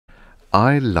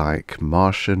I Like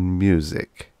Martian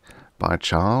Music by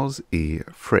Charles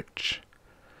Fritch.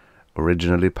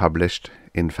 Originally published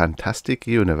in Fantastic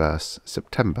Universe,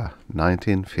 September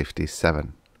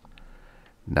 1957.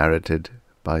 Narrated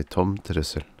by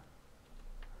Trussel.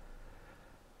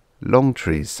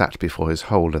 Longtree sat before his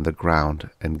hole in the ground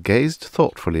and gazed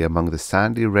thoughtfully among the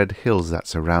sandy red hills that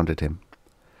surrounded him.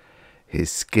 His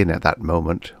skin at that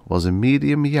moment was a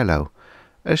medium yellow,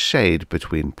 a shade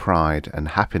between pride and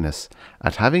happiness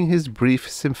at having his brief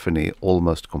symphony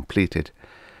almost completed,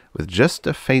 with just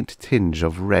a faint tinge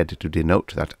of red to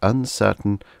denote that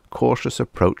uncertain, cautious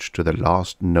approach to the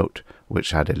last note which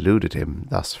had eluded him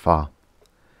thus far.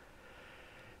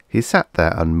 He sat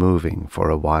there unmoving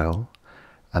for a while,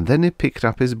 and then he picked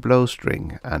up his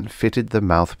blowstring and fitted the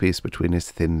mouthpiece between his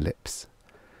thin lips.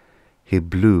 He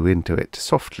blew into it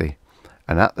softly,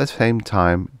 and at the same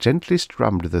time gently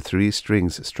strummed the 3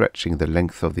 strings stretching the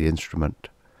length of the instrument.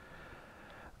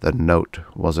 The note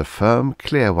was a firm,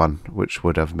 clear one, which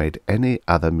would have made any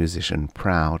other musician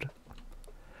proud.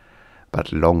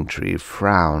 But Longtree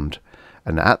frowned,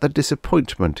 and at the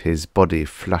disappointment his body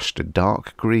flushed a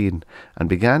dark green, and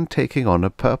began taking on a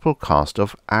purple cast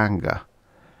of anger.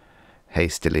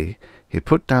 Hastily he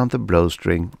put down the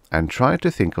blowstring, and tried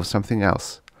to think of something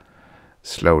else.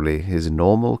 Slowly his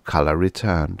normal colour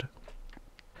returned.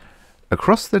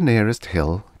 Across the nearest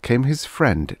hill came his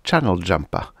friend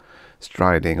Channeljumper,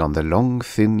 striding on the long,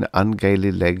 thin,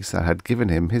 ungainly legs that had given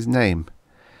him his name.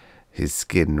 His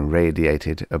skin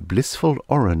radiated a blissful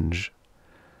orange.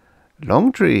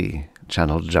 "Longtree!"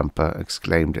 Channeljumper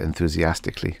exclaimed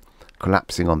enthusiastically,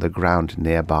 collapsing on the ground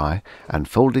nearby and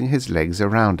folding his legs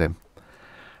around him.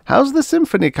 "How's the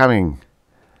symphony coming?"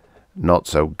 "Not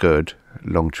so good,"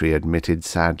 Longtree admitted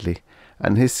sadly,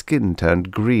 and his skin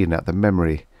turned green at the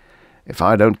memory. "If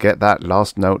I don't get that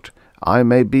last note, I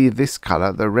may be this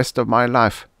colour the rest of my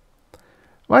life."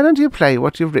 "Why don't you play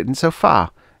what you've written so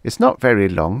far? It's not very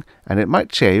long, and it might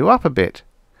cheer you up a bit."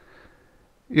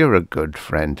 "You're a good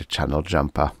friend,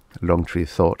 Channeljumper," Longtree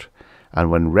thought, "and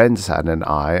when Rensan and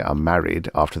I are married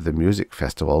after the music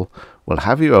festival, we'll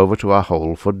have you over to our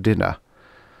hole for dinner."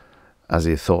 As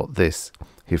he thought this,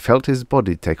 he felt his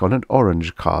body take on an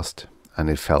orange cast, and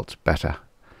he felt better.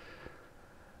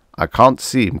 "I can't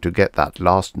seem to get that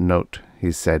last note,"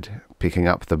 he said, picking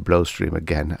up the blowstring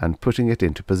again and putting it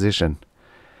into position.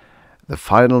 "The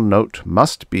final note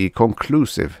must be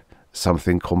conclusive,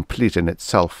 something complete in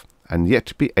itself, and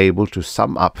yet be able to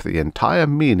sum up the entire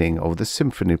meaning of the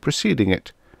symphony preceding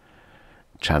it."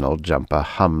 Channeljumper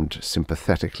hummed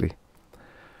sympathetically.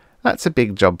 "That's a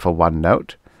big job for one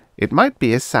note. It might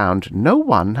be a sound no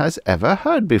one has ever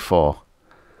heard before."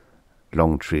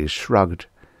 Longtree shrugged.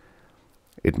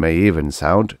 "It may even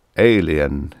sound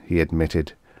alien," he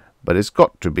admitted, "but it's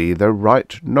got to be the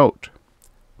right note."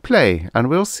 "Play, and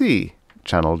we'll see,"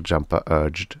 Channeljumper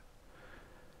urged.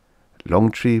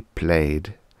 Longtree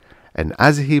played, and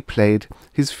as he played,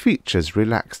 his features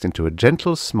relaxed into a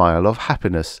gentle smile of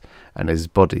happiness, and his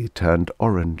body turned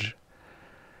orange.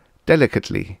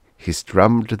 Delicately he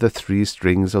strummed the 3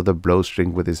 strings of the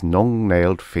blowstring with his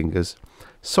long-nailed fingers.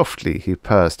 Softly he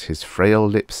pursed his frail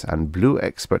lips and blew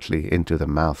expertly into the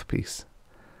mouthpiece.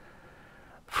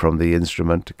 From the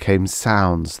instrument came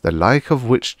sounds the like of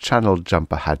which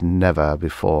Channeljumper had never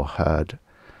before heard.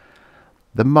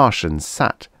 The Martian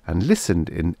sat and listened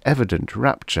in evident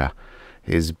rapture,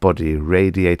 his body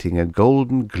radiating a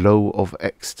golden glow of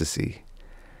ecstasy.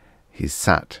 He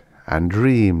sat and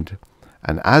dreamed,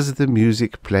 and as the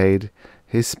music played,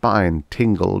 his spine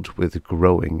tingled with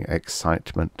growing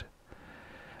excitement.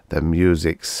 The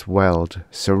music swelled,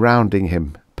 surrounding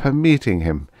him, permeating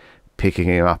him, picking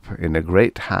him up in a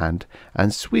great hand,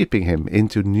 and sweeping him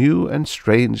into new and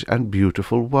strange and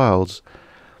beautiful worlds.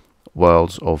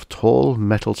 Worlds of tall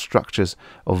metal structures,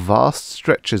 of vast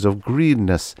stretches of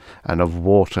greenness, and of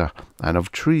water, and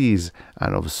of trees,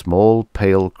 and of small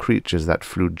pale creatures that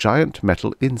flew giant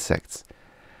metal insects.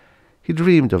 He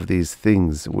dreamed of these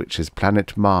things which his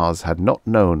planet Mars had not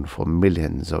known for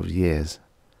millions of years.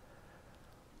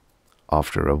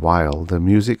 After a while the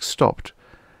music stopped,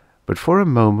 but for a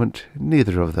moment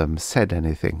neither of them said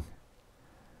anything.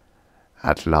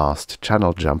 At last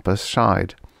Channeljumper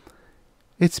sighed.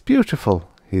 "It's beautiful,"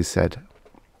 he said.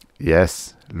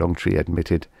 "Yes," Longtree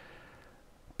admitted.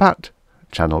 "But,"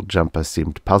 Channeljumper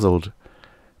seemed puzzled,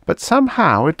 "but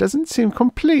somehow it doesn't seem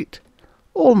complete.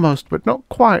 Almost, but not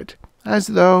quite. As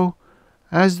though...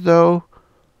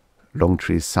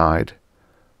 Longtree sighed.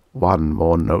 "One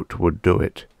more note would do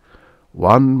it.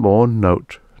 One more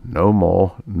note, no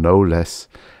more, no less,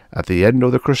 at the end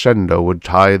of the crescendo would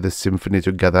tie the symphony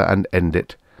together and end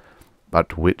it.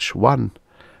 But which one?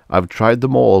 I've tried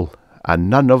them all, and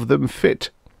none of them fit."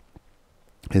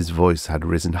 His voice had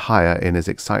risen higher in his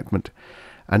excitement,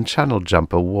 and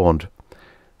Channeljumper warned,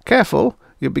 "Careful,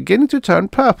 you're beginning to turn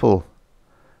purple."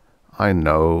 "I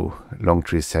know,"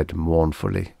 Longtree said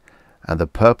mournfully, and the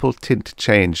purple tint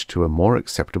changed to a more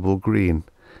acceptable green.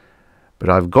 "But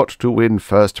I've got to win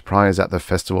first prize at the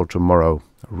festival tomorrow.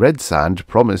 Red Sand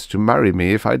promised to marry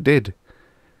me if I did."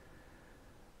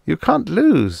 "You can't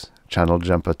lose,"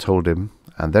 Channeljumper told him,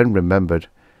 and then remembered,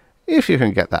 "if you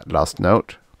can get that last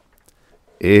note."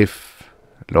 "If,"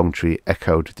 Longtree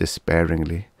echoed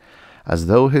despairingly, as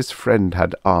though his friend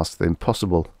had asked the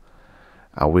impossible.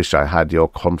 "I wish I had your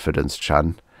confidence,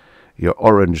 Chan. You're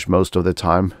orange most of the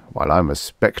time, while I'm a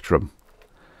spectrum."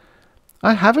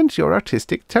 "I haven't your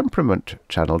artistic temperament,"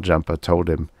 Channeljumper told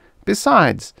him.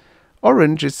 "Besides,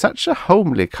 orange is such a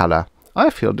homely colour. I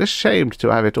feel ashamed to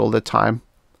have it all the time."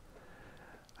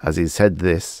 As he said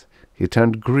this, he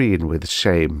turned green with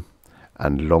shame,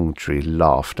 and Longtree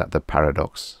laughed at the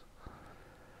paradox.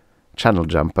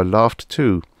 Channeljumper laughed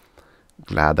too,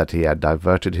 glad that he had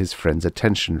diverted his friend's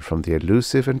attention from the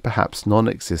elusive and perhaps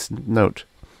non-existent note.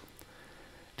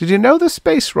 "Did you know the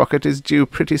space rocket is due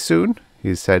pretty soon?"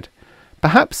 he said.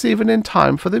 "Perhaps even in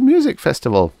time for the music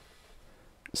festival."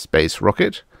 "Space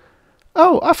rocket?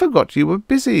 Oh, I forgot you were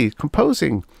busy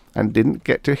composing and didn't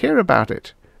get to hear about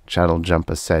it,"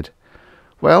 Channeljumper said.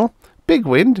 "Well,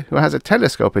 Bigwind, who has a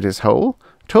telescope in his hole,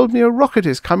 told me a rocket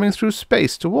is coming through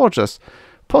space towards us,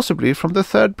 possibly from the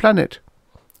third planet."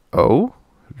 "Oh?"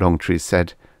 Longtree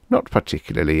said, not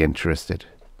particularly interested.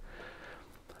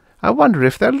 "I wonder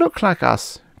if they'll look like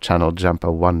us,"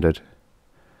 Channeljumper wondered.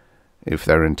 "If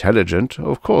they're intelligent,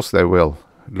 of course they will,"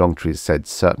 Longtree said,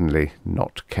 certainly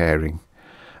not caring.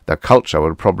 "Their culture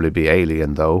will probably be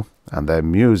alien, though, and their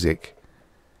music—"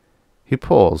 He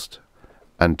paused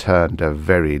and turned a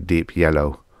very deep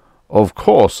yellow. "Of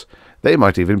course, they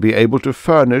might even be able to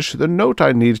furnish the note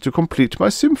I need to complete my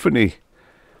symphony."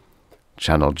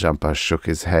 Channeljumper shook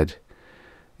his head.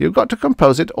 "You've got to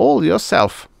compose it all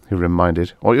yourself," he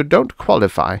reminded, "or you don't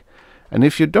qualify. And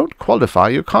if you don't qualify,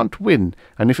 you can't win.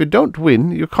 And if you don't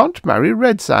win, you can't marry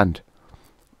Red Sand."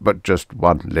 "But just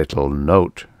one little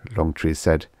note," Longtree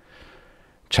said.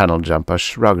 Channeljumper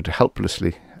shrugged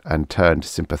helplessly and turned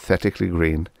sympathetically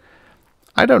green.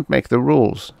 "I don't make the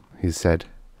rules," he said.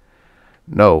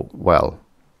 "No, well,"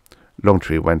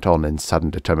 Longtree went on in sudden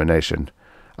determination,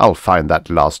 "I'll find that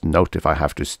last note if I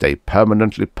have to stay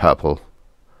permanently purple."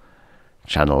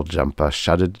 Channeljumper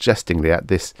shuddered jestingly at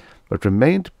this, but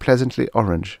remained pleasantly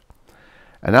orange.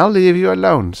 "And I'll leave you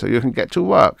alone so you can get to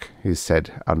work," he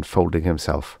said, unfolding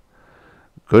himself.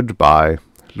 "Goodbye,"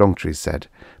 Longtree said,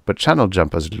 but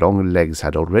Channeljumper's long legs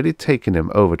had already taken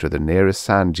him over to the nearest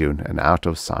sand dune and out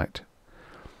of sight.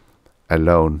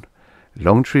 Alone,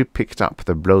 Longtree picked up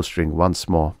the blowstring once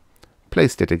more,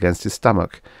 placed it against his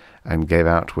stomach, and gave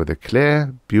out with a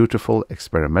clear, beautiful,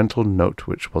 experimental note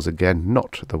which was again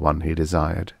not the one he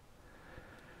desired.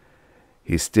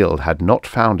 He still had not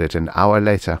found it an hour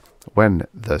later, when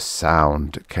the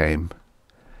sound came.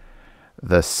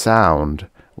 The sound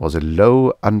was a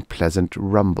low, unpleasant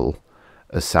rumble,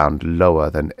 a sound lower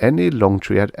than any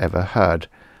Longtree had ever heard,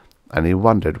 and he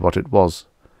wondered what it was.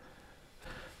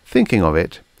 Thinking of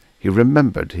it, he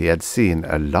remembered he had seen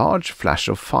a large flash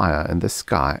of fire in the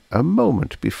sky a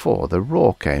moment before the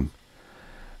roar came.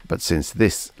 But since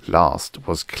this last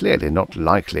was clearly not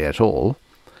likely at all,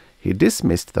 he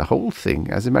dismissed the whole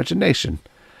thing as imagination,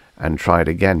 and tried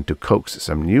again to coax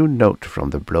some new note from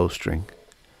the blowstring.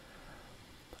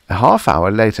 A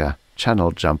half-hour later,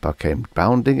 Channeljumper came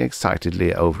bounding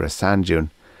excitedly over a sand dune.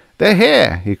 "They're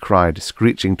here!" he cried,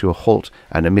 screeching to a halt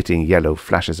and emitting yellow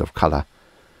flashes of colour.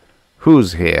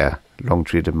 "Who's here?"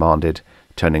 Longtree demanded,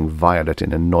 turning violet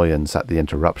in annoyance at the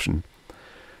interruption.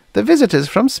 "The visitors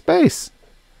from space,"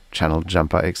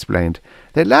 Channeljumper explained.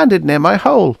 "They landed near my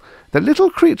hole. They're little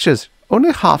creatures,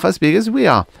 only half as big as we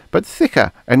are, but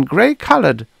thicker and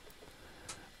grey-coloured."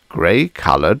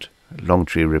 "Grey-coloured?"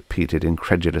 Longtree repeated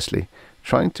incredulously,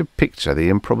 trying to picture the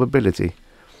improbability.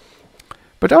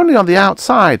 "But only on the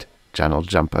outside,"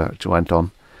 Channeljumper went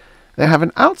on. "They have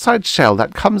an outside shell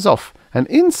that comes off, and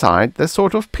inside they're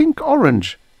sort of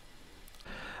pink-orange."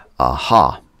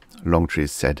 "Aha," Longtree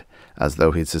said, as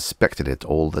though he'd suspected it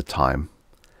all the time.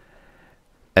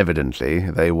 "Evidently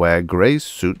they wear grey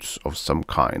suits of some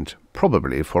kind,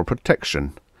 probably for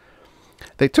protection."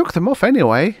 "They took them off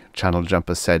anyway,"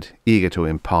 Channeljumper said, eager to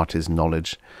impart his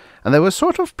knowledge, "and they were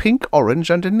sort of pink-orange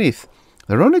underneath.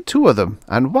 There are only 2 of them,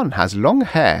 and one has long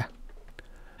hair."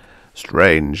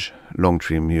 "Strange,"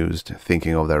 Longtree mused,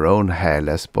 thinking of their own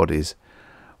hairless bodies.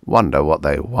 Wonder what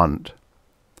they want."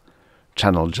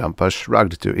 Channeljumper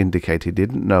shrugged to indicate he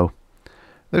didn't know.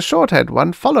 "The short-haired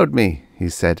one followed me," he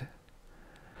said.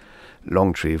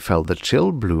 Longtree felt the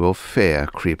chill blue of fear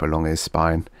creep along his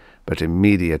spine, but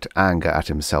immediate anger at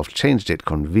himself changed it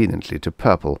conveniently to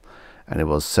purple, and he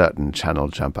was certain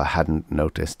Channeljumper hadn't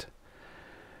noticed.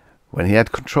 When he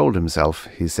had controlled himself,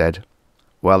 he said,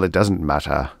 "Well, it doesn't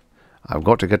matter. I've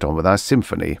got to get on with our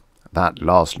symphony. That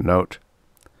last note."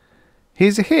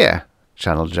 "He's here,"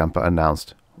 Channeljumper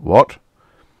announced. "What?"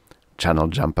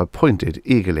 Channeljumper pointed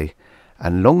eagerly,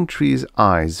 and Longtree's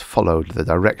eyes followed the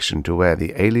direction to where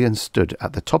the alien stood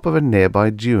at the top of a nearby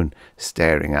dune,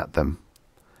 staring at them.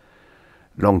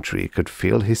 Longtree could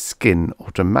feel his skin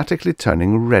automatically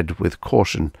turning red with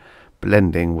caution,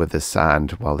 blending with the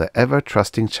sand, while the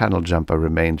ever-trusting Channeljumper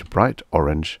remained bright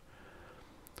orange.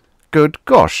 "Good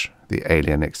gosh!" the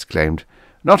alien exclaimed.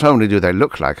 "Not only do they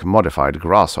look like modified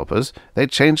grasshoppers, they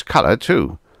change colour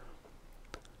too."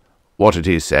 "What did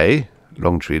he say?"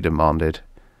 Longtree demanded.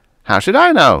 "How should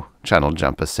I know?"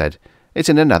 Channeljumper said. "It's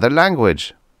in another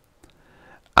language."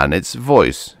 "And its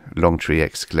voice," Longtree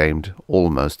exclaimed,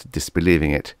 almost disbelieving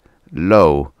it.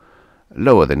 "Low.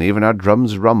 Lower than even our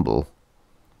drums rumble."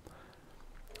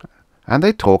 "And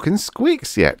they talk in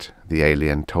squeaks yet," the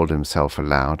alien told himself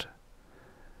aloud.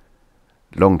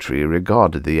 Longtree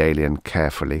regarded the alien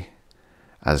carefully.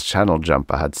 As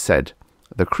Channeljumper had said,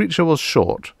 the creature was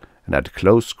short and had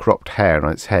close-cropped hair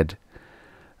on its head.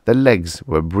 The legs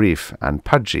were brief and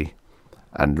pudgy,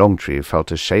 and Longtree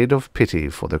felt a shade of pity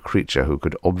for the creature who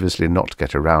could obviously not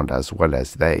get around as well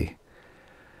as they.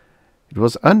 It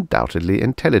was undoubtedly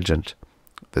intelligent.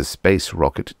 The space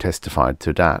rocket testified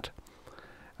to that.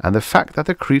 And the fact that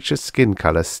the creature's skin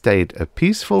color stayed a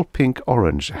peaceful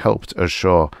pink-orange helped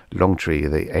assure Longtree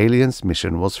the alien's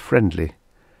mission was friendly.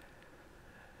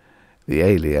 The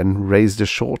alien raised a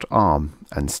short arm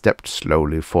and stepped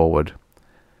slowly forward.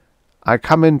 "I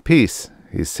come in peace,"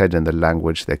 he said in the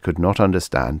language they could not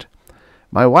understand.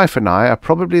 "My wife and I are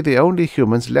probably the only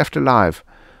humans left alive.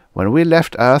 When we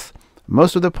left Earth,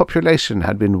 most of the population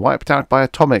had been wiped out by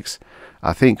atomics.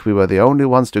 I think we were the only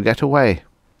ones to get away."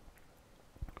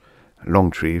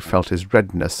 Longtree felt his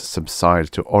redness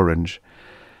subside to orange,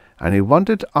 and he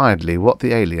wondered idly what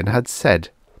the alien had said.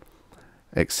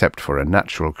 Except for a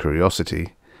natural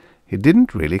curiosity, he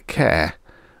didn't really care,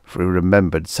 for he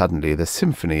remembered suddenly the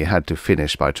symphony had to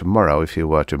finish by tomorrow if he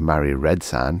were to marry Red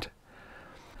Sand.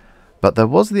 But there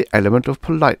was the element of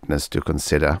politeness to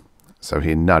consider, so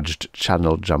he nudged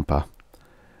Channeljumper.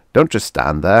 "Don't just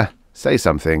stand there. Say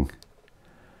something."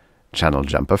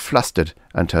 Channeljumper flustered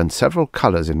and turned several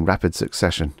colours in rapid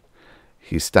succession.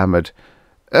 He stammered,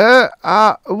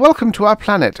 welcome to our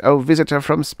planet, O visitor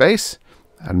from space,"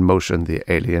 and motioned the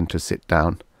alien to sit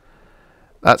down.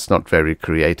 "That's not very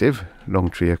creative,"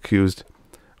 Longtree accused.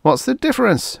 "What's the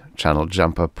difference?"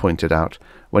 Channeljumper pointed out,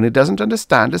 "when he doesn't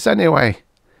understand us anyway."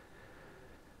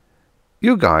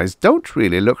 "You guys don't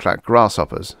really look like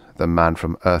grasshoppers," the man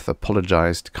from Earth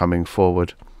apologized, coming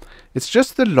forward. "It's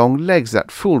just the long legs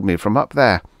that fooled me from up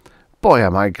there. Boy,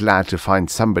 am I glad to find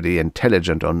somebody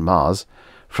intelligent on Mars.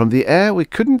 From the air we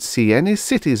couldn't see any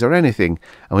cities or anything,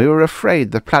 and we were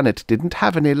afraid the planet didn't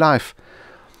have any life.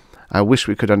 I wish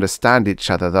we could understand each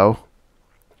other, though."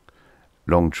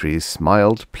 Longtree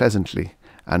smiled pleasantly,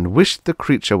 and wished the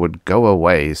creature would go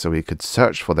away so he could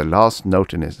search for the last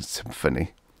note in his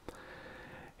symphony.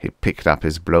 He picked up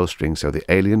his blowstring so the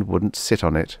alien wouldn't sit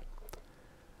on it.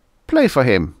 "Play for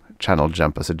him,"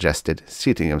 Channeljumper suggested,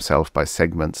 seating himself by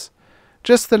segments.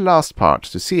 "Just the last part,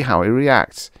 to see how he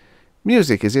reacts.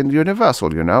 Music is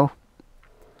universal, you know."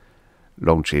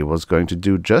 Longtree was going to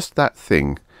do just that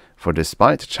thing, for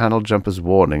despite Channeljumper's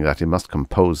warning that he must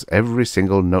compose every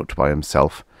single note by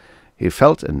himself, he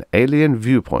felt an alien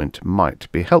viewpoint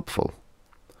might be helpful.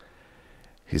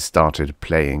 He started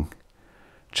playing.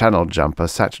 Channeljumper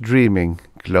sat dreaming,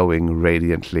 glowing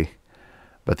radiantly,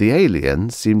 but the alien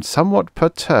seemed somewhat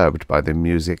perturbed by the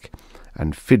music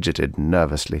and fidgeted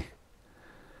nervously.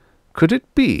 Could it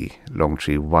be,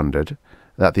 Longtree wondered,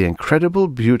 that the incredible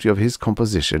beauty of his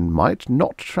composition might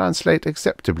not translate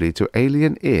acceptably to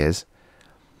alien ears?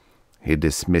 He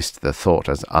dismissed the thought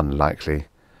as unlikely.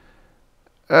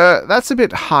 That's a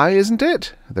bit high, isn't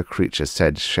it?" the creature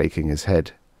said, shaking his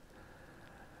head.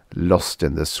 Lost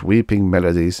in the sweeping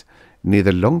melodies,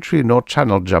 neither Longtree nor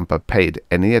Channeljumper paid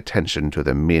any attention to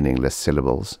the meaningless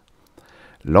syllables.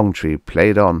 Longtree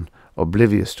played on,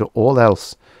 oblivious to all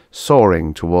else,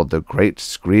 soaring toward the great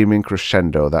screaming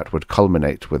crescendo that would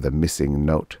culminate with the missing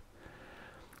note.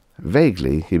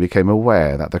 Vaguely he became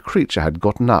aware that the creature had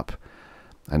gotten up,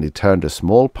 and he turned a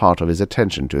small part of his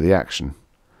attention to the action.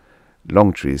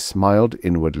 Longtree smiled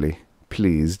inwardly,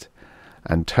 pleased,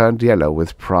 and turned yellow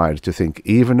with pride to think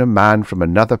even a man from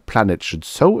another planet should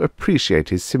so appreciate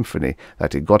his symphony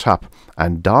that he got up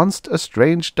and danced a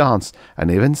strange dance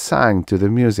and even sang to the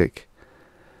music.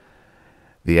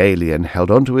 The alien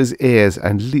held onto his ears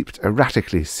and leaped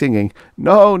erratically, singing,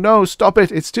 "No, no, stop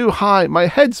it, it's too high, my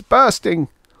head's bursting!"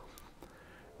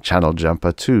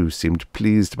 Channeljumper, too, seemed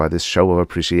pleased by this show of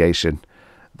appreciation,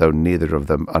 though neither of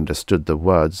them understood the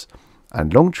words,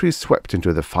 and Longtree swept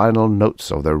into the final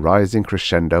notes of the rising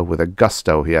crescendo with a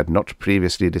gusto he had not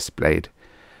previously displayed.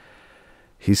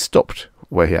 He stopped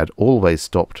where he had always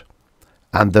stopped,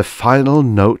 and the final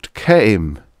note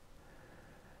came.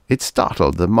 It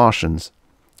startled the Martians.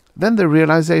 Then the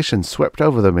realization swept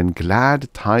over them in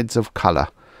glad tides of colour.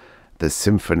 The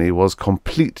symphony was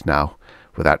complete now,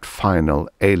 with that final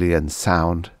alien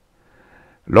sound.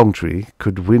 Longtree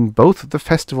could win both the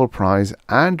festival prize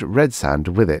and Red Sand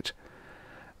with it.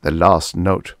 The last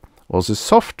note was a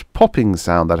soft popping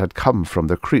sound that had come from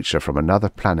the creature from another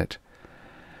planet.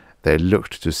 They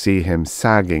looked to see him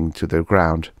sagging to the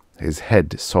ground, his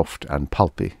head soft and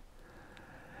pulpy.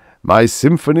 "My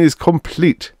symphony's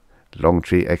complete!"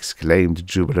 Longtree exclaimed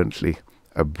jubilantly,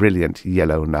 a brilliant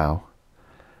yellow now.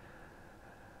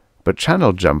 But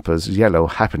Channeljumper's yellow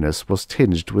happiness was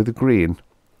tinged with green.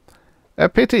 "A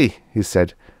pity," he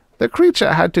said. "The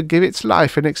creature had to give its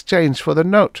life in exchange for the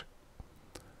note."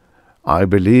 "I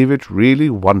believe it really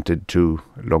wanted to,"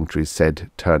 Longtree said,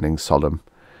 turning solemn.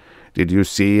 "Did you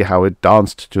see how it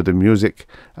danced to the music,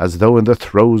 as though in the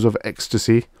throes of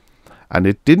ecstasy? And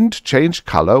it didn't change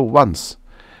colour once.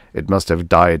 It must have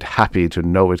died happy to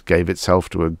know it gave itself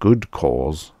to a good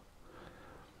cause."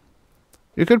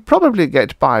 "You could probably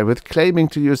get by with claiming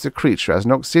to use the creature as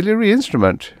an auxiliary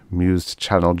instrument," mused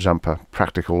Channeljumper,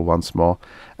 practical once more,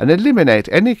 "and eliminate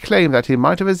any claim that he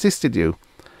might have assisted you.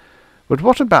 But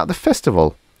what about the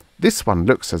festival? This one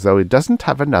looks as though he doesn't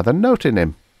have another note in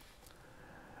him."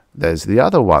 "There's the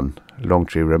other one,"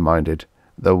 Longtree reminded,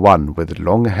 "the one with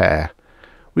long hair.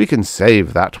 We can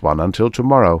save that one until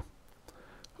tomorrow."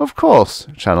 "Of course,"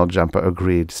 Channeljumper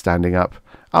agreed, standing up.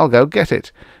 "I'll go get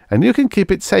it, and you can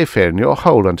keep it safe here in your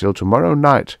hole until tomorrow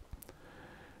night."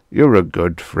 "You're a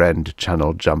good friend,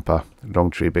 Channeljumper,"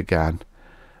 Longtree began,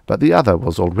 but the other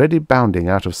was already bounding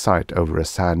out of sight over a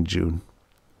sand dune.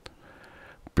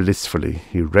 Blissfully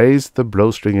he raised the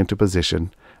blowstring into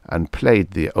position and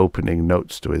played the opening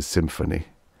notes to his symphony.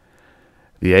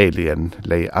 The alien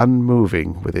lay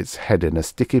unmoving with its head in a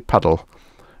sticky puddle,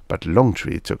 but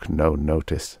Longtree took no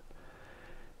notice.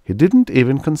 He didn't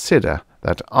even consider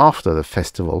that after the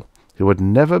festival he would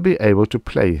never be able to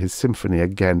play his symphony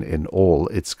again in all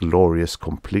its glorious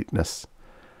completeness.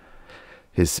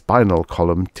 His spinal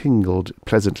column tingled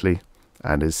pleasantly,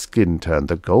 and his skin turned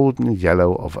the golden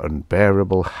yellow of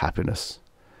unbearable happiness.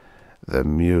 The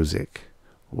music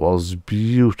was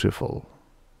beautiful.